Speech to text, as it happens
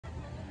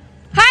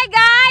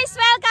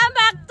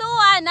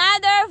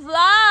another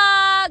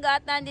vlog!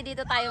 At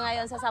nandito tayo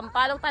ngayon sa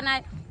Sampaloc,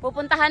 Tanay.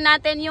 Pupuntahan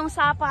natin yung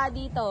sapa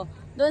dito.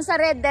 Doon sa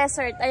Red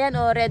Desert. Ayan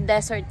o, Red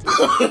Desert.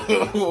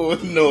 No.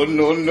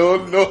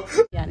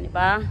 Yan,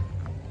 diba?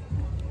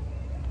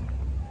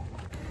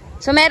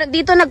 So,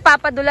 dito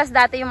nagpapadulas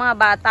dati yung mga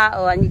bata.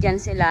 O, andyan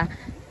sila.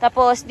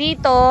 Tapos,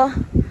 dito,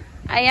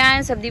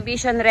 ayan,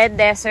 subdivision Red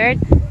Desert.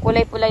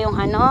 Kulay-pula yung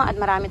ano. At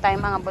marami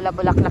tayong mga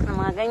bula-bulaklak na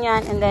mga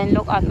ganyan. And then,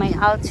 look at my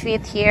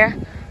outfit here.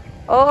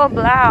 Oh,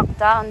 black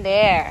down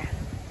there.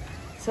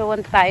 So,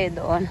 punta tayo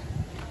doon.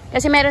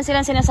 Kasi meron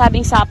silang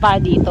sinasabing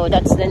sapa dito.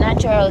 That's the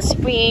natural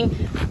spring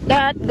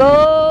that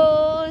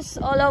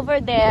goes all over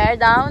there,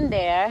 down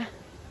there.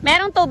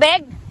 Merong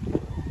tubig?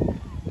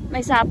 May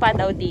sapa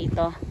daw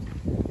dito.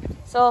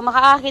 So,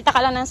 makakakita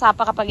ka lang ng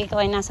sapa kapag ikaw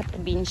ay nasa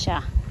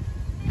probinsya.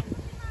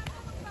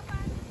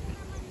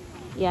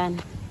 Yan.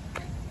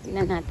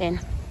 Tingnan natin.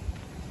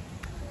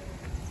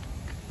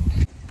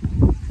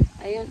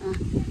 Ayun, oh.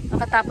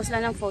 Nakatapos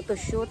lang ng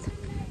photoshoot.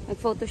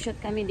 Nag-photoshoot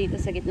kami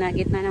dito sa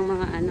gitna-gitna ng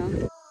mga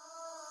ano.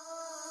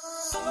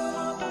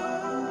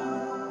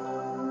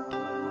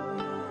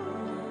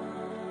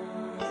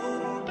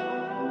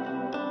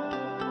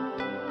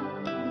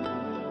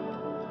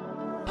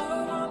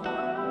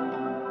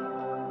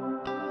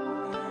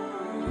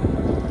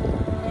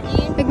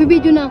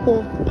 Nagbibideo na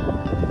ako.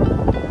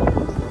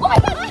 Oh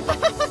my God!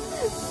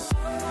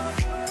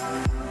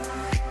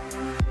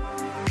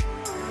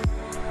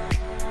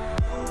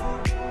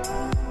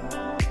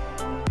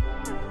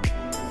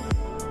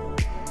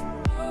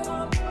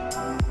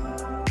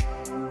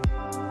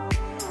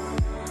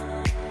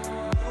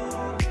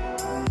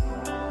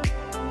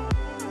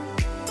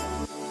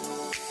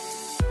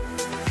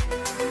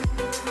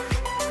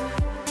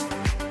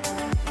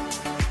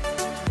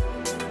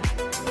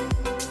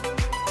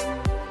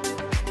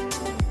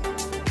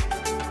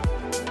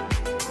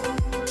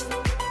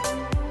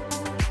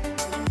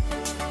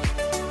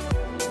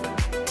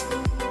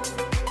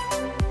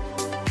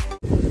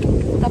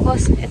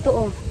 Tapos, ito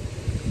oh.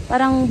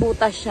 Parang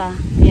butas siya.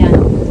 Ayan.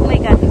 Oh my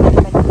God.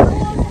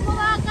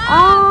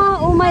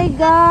 Oh my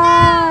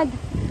God.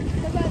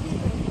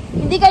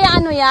 Hindi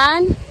kaya ano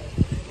yan?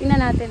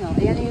 Tingnan natin oh.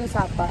 Ayan yung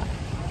sapa.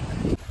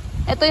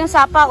 Ito yung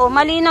sapa oh.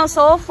 Malinaw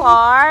so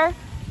far.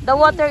 The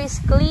water is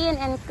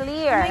clean and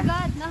clear. Oh my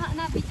God.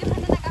 Na-picture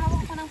na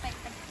nag-ahawak ko ng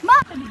pektek.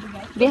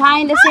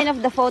 Behind the scene of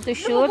the photo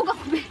shoot.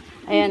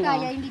 Ayan oh.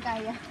 Hindi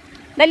kaya.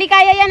 Dali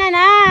kaya yan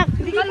anak.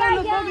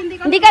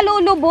 Hindi ka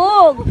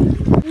lulubog.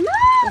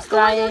 Just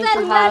trying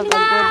to have a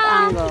good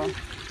angle.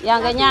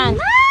 Yan, ganyan.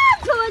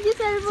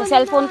 Sa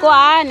cellphone ko,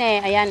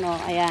 ayan, oh,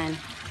 ayan.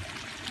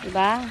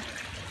 Diba?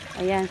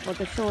 Ayan,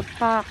 photoshoot.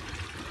 Pak.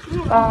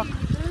 Pak.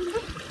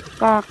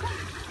 Pak.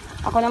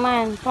 Ako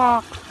naman.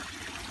 Pak.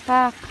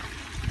 Pak.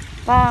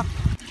 Pak.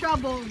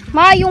 Trouble.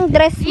 Ma, yung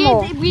dress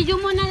mo. Video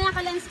mo na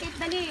naka-landscape,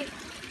 dali.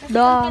 Kasi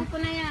Da. ko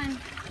na yan.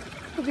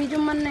 Video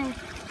man na eh.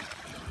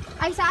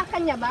 Ay, sa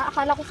akin niya ba?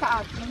 Akala ko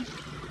sa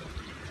akin.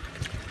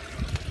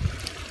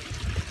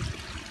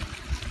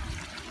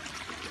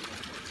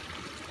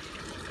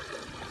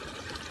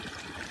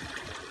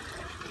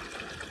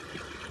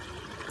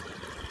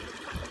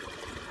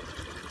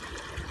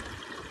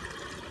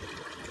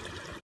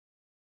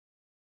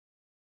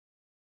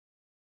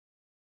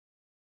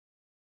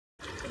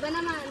 Iba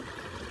naman.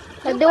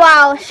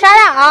 Wow, shut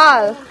up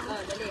all.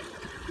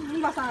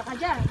 Basa ka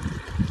dyan.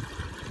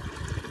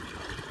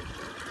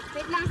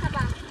 Wait lang sa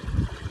back.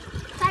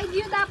 Side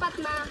view dapat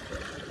ma.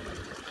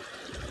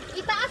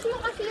 Itaas mo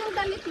kasi yung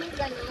damit mo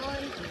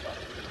gano'n.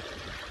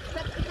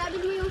 Sabi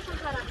mo yung sa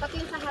harap.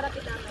 Pati yung sa harap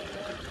itamay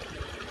mo.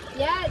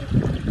 Yan.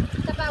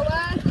 Sa pa.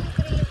 1,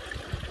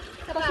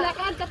 2, 3. Sa pa.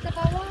 Paslakad. Kat sa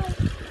pa. 1.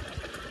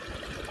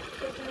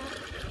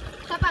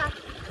 Sa pa.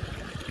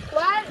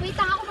 1. Wait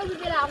lang ako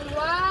pagbibilang.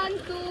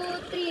 1,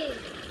 2,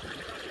 3.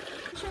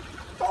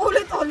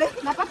 Paulit-ulit.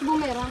 Dapat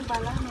bumerang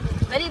pala.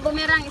 Dali,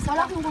 bumerang. Isa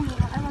Wala lang. kong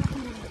bumerang. Ay, wala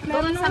kong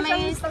bumerang. Doon sa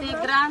may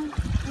Instagram.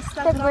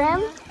 Instagram?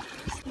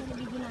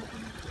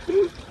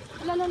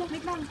 Lala,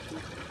 wait lang.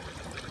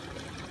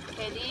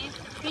 Pwede.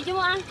 Video mo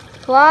ah.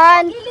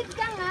 1. Gilid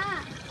ka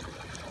nga.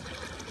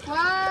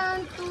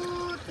 1,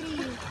 2,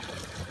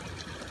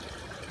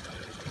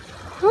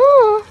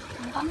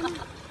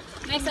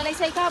 3. May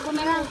salaysay ka,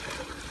 bumerang.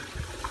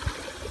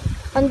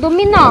 Ang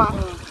dumi na.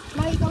 Oh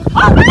my God!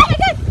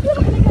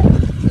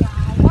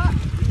 Yawa.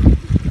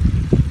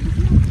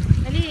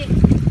 Dali.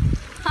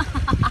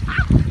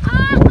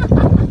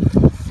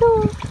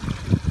 So.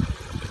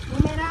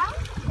 Bumerang?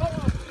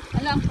 Oo.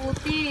 Alam,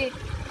 puti.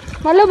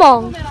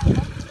 Malamang. Bumerang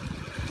ba?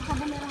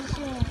 Nakabumerang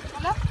siya.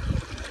 Wala?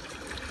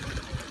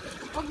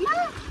 Huwag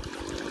na.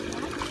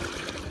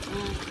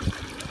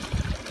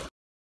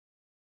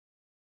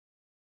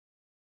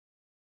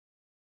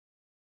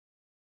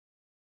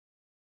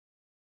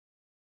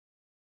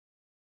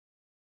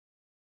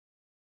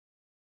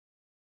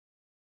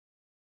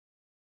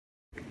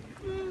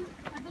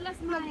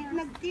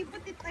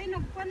 Nagtipot ito ay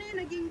nagpano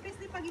yun, naging pes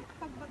di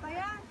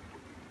pagbatayan.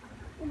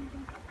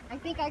 I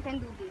think I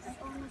can do this.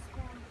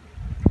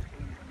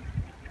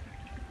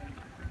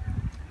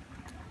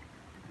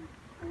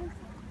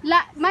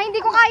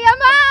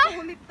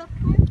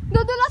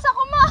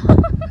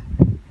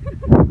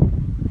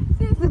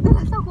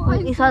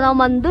 Isa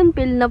naman dun,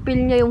 feel na feel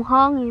niya yung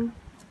hangin.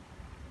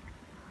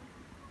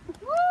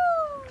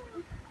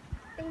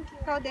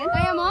 Ikaw din?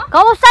 Kaya mo?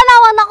 Kamusta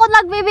naman ako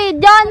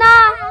nagbibideo na?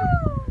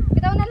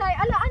 Bitaw na lay.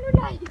 Ala, ano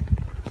lay?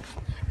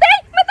 Tay!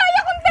 Matay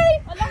akong tay!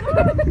 Ala mo!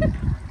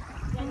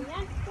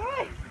 Yan.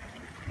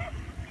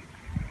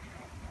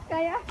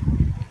 Kaya?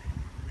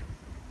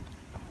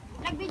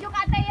 Nag-video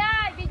ka tayo.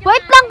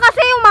 Wait lang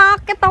kasi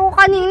umakit ako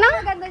kanina.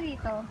 Maganda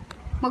dito.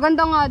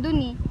 Maganda nga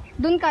dun eh.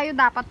 Dun kayo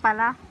dapat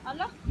pala.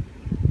 Ala?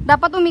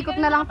 Dapat umikot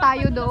na lang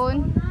tayo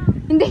doon.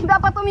 Hindi,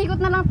 dapat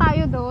umikot na lang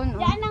tayo doon.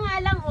 Diyan na nga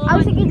lang,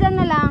 oh. Sige, dyan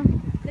na lang.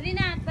 Dali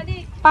na,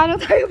 balik. Paano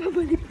tayo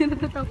babalik?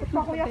 Natatakot na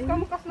ako.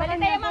 Balik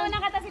tayo, mauna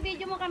ka sa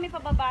video mo kami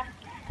pababa.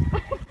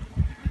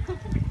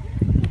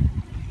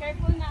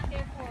 Careful na,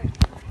 careful.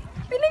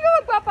 Piling ko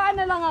magpapaan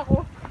na lang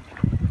ako.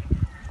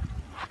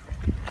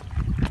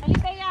 Balik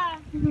tayo.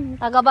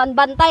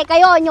 Taga-bantay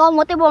kayo, nyo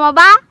mo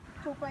bumaba?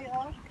 Supay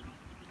oh.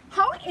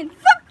 How in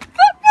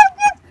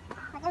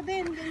Ako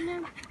din,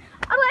 ganyan.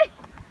 Aray!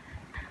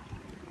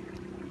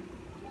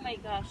 Oh my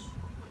gosh.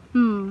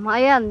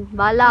 Ayan,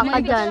 bala ka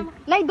dyan.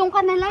 Lay, doon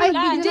ka na lang. Ay,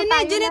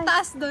 Diyan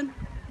taas doon.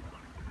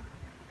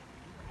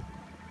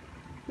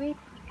 Wait,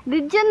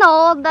 did you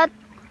know that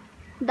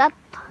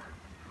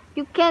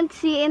you can't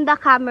see in the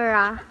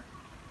camera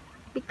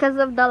because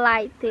of the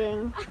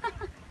lighting?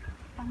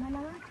 Tama na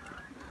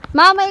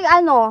nga. May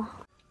ano?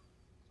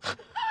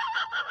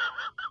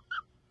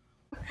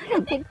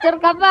 Picture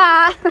ka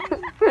pa.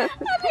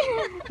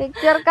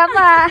 Picture ka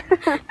pa.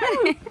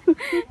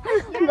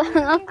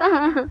 Banga ka.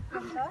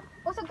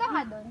 Usog ka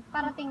nga doon.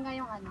 Para tingga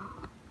yung ano.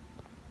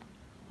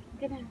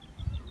 Ganun.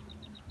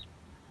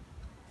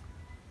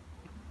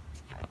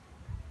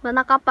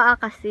 Nakapaa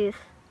ka, sis.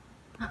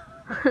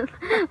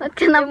 Ba't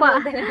ka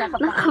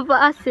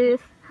nakapaa,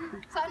 sis?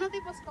 Sa ano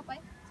tipos ka pa?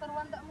 Sa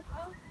Rwanda mo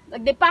ka?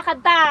 Nagdipakad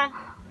ta.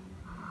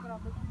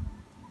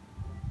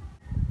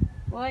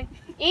 Uy.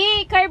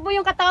 Carbo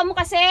yung katawan mo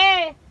kasi.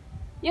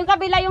 Yung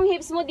kabila yung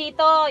hips mo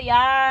dito.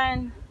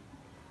 Yan.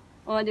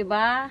 O, di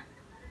ba?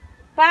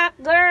 Pak,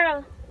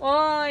 girl.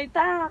 Oy,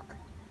 tak.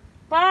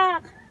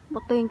 Pak.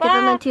 Batuhin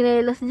kita ng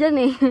tsinelas dyan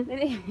eh.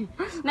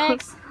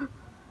 Next.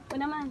 O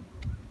naman.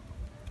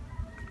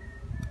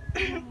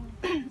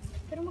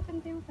 Pero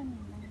maganda yung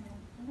kanina.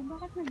 Ano,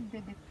 bakit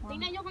nag-dedit mo?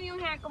 Tingnan nyo kung yung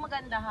hair ko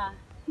maganda ha.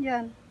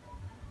 Yan.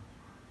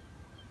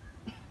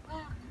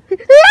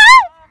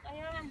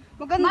 Ayan.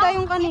 Maganda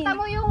yung kanina. Kita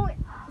mo yung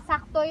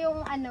sakto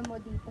yung ano mo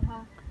dito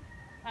ha.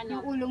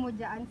 Yung Ano? ulo mo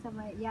dyan sa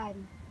may, yan.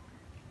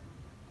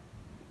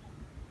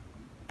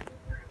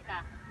 Teka.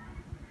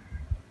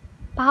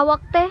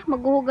 Pahawak te,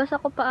 maghuhugas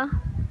ako pa.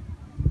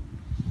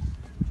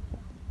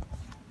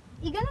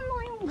 Iganon mo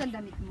yung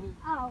gandamit mo.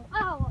 Aw.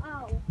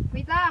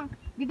 Wait lang.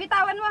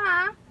 Bibitawan mo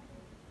ha.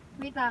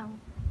 Wait lang.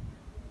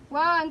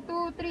 1,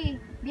 2,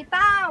 3.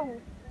 Bitaw.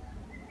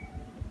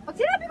 Pag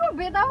sinabi ko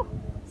bitaw.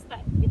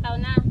 Bitaw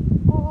na.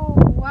 Oo.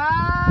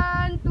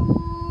 1,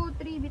 2,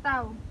 3.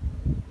 Bitaw.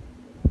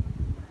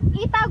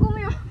 Itago mo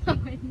yung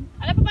kamay.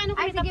 Alam pa paano ko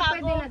Ay, sige, itatago?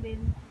 pwede na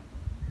din.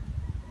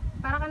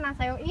 Para ka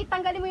nasayo.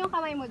 Itanggalin mo yung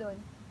kamay mo doon.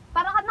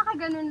 Para ka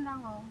nakaganon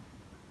lang, oh.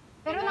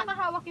 Pero Ayan.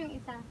 nakahawak yung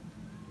isa.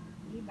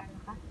 Diba,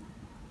 naka?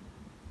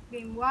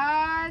 Game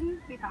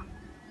 1. Bitang.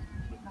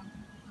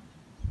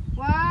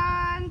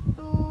 1,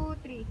 2,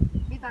 3.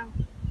 Bitang.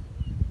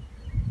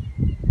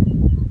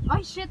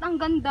 Ay, shit, ang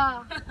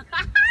ganda.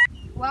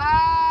 1,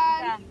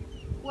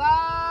 2, 3.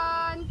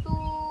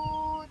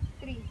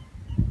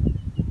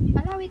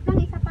 Ala, wait lang,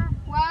 isa pa.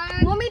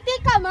 1. Ngumiti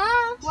ka, ma!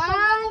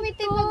 1,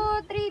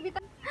 2, 3.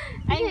 Bitang.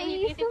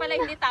 Ay, ngiti pala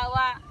hindi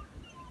tawa.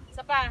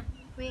 Isa pa.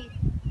 Wait.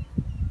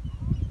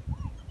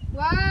 1.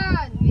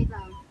 Wait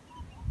lang.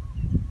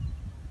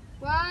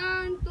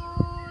 1,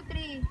 2,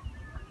 3.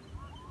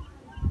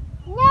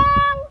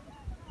 Wow!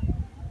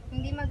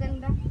 Hindi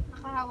maganda.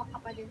 Nakahawak ka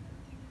pa din.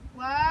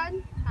 1.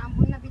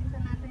 Tampon na,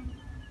 bilisan natin.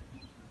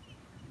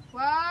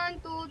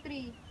 1, 2,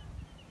 3.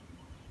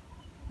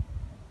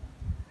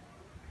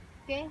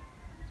 Okay?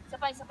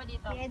 Isa pa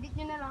dito. I-edit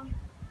nyo na lang.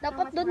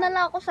 Dapat doon na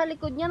lang ako sa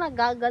likod niya,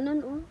 nagaganon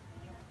oh.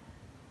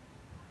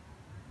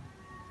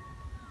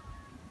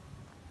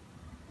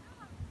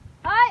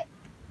 Ay!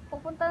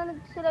 Pupunta na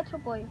sila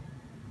Chupoy.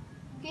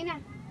 Okay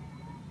na.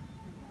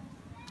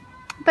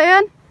 Ito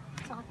yun?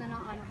 Sakot na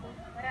ng ano ko.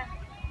 Tara.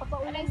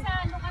 Alexa,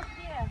 Lucas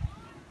here.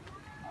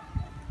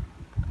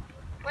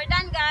 We're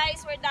done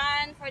guys. We're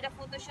done for the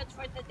photo shoot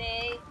for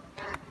today.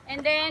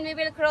 And then we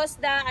will cross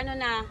the ano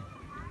na.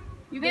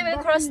 We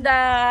will cross the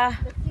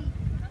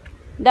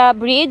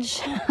bridge.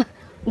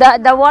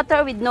 the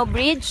water with no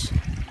bridge.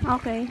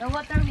 Okay. The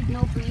water with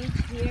no bridge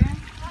here.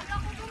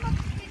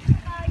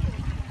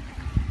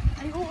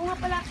 Ay, oo nga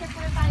pala. Check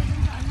for tayo dun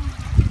sa ano.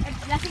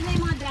 Lasing na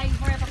yung mga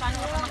driver. Paano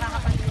ka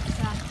makakapag-bridge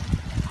sa...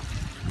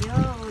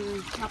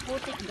 Yun.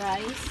 Maputik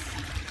guys.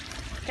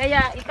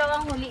 Kaya, ikaw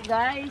ang huli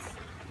guys.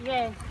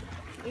 Yeah.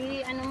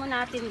 I-ano mo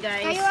natin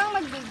guys. Kayo ang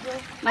mag-video.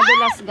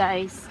 Madulas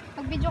guys.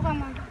 Mag-video ka,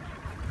 ma.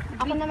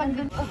 Ako na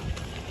mag-video.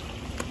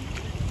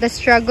 The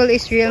struggle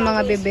is real,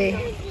 mga bebe.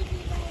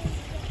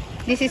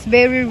 This is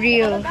very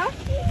real.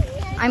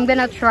 I'm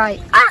gonna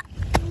try. Ah!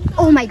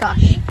 Oh my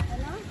gosh.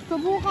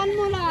 Subukan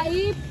mo,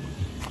 Laip.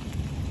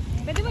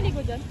 Pwede ba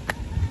ligo dyan?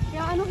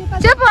 Yung ano kita...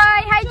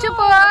 Chupoy! Hi,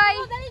 Chupoy!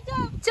 Dali,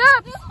 Chup!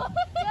 Chups!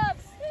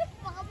 Chups!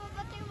 Baka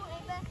mabatay mo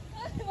iba.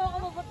 Baka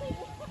mabatay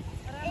mo.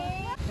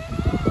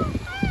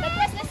 That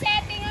was the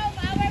setting of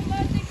our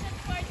photoshoot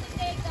for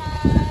today,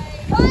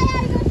 guys. Why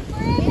are you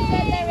screaming? This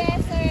is the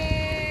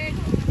resort.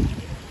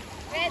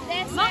 Red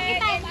desert.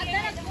 Makita yung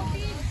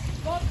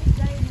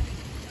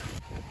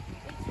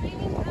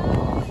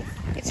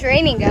It's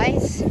raining,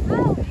 guys.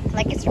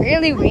 Like it's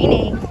really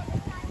raining.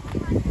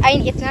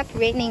 It's not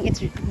raining,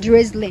 it's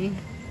drizzling.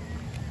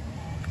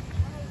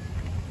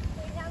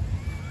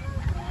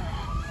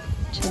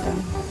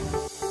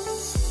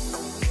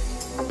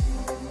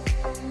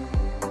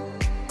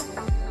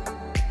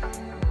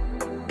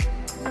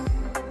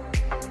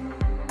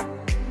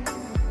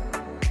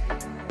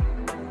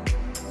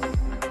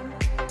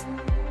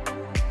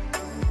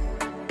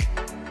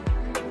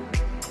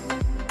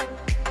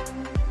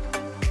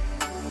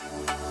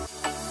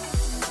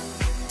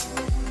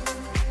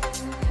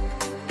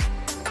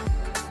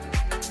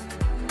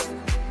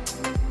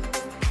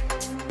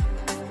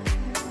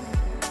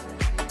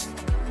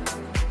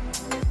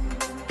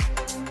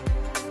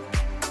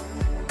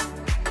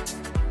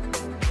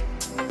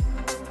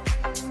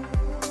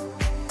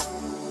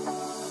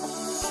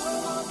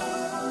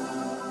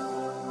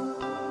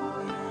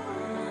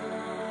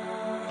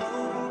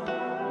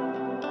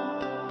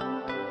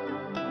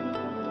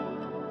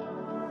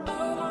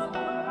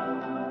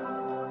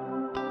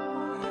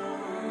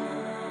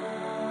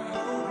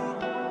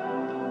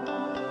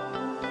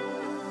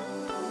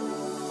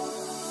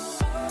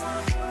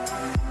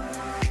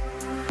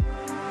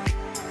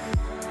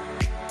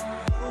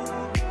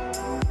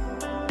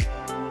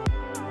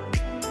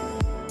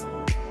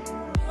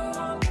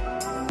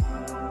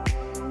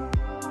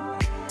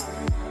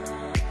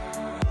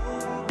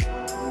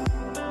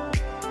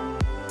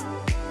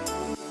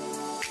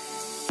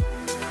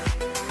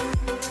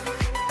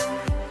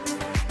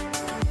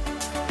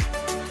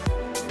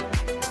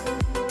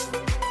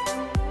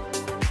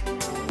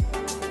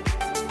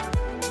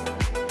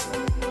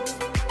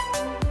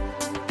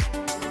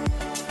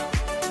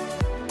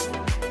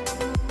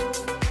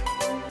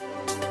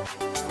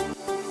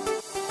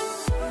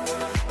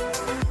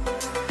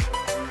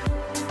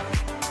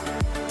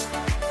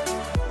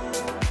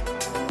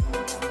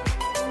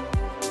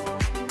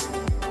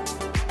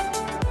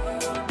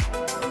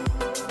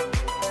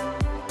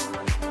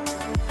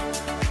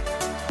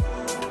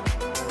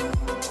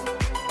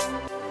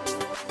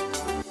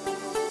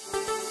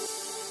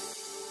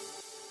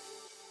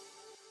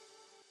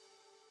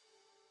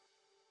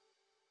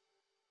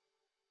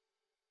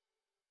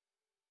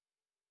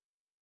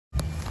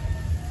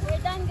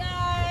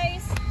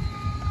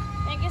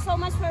 So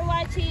much for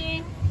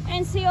watching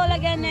and see you all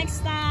again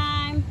next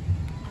time.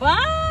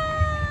 Bye!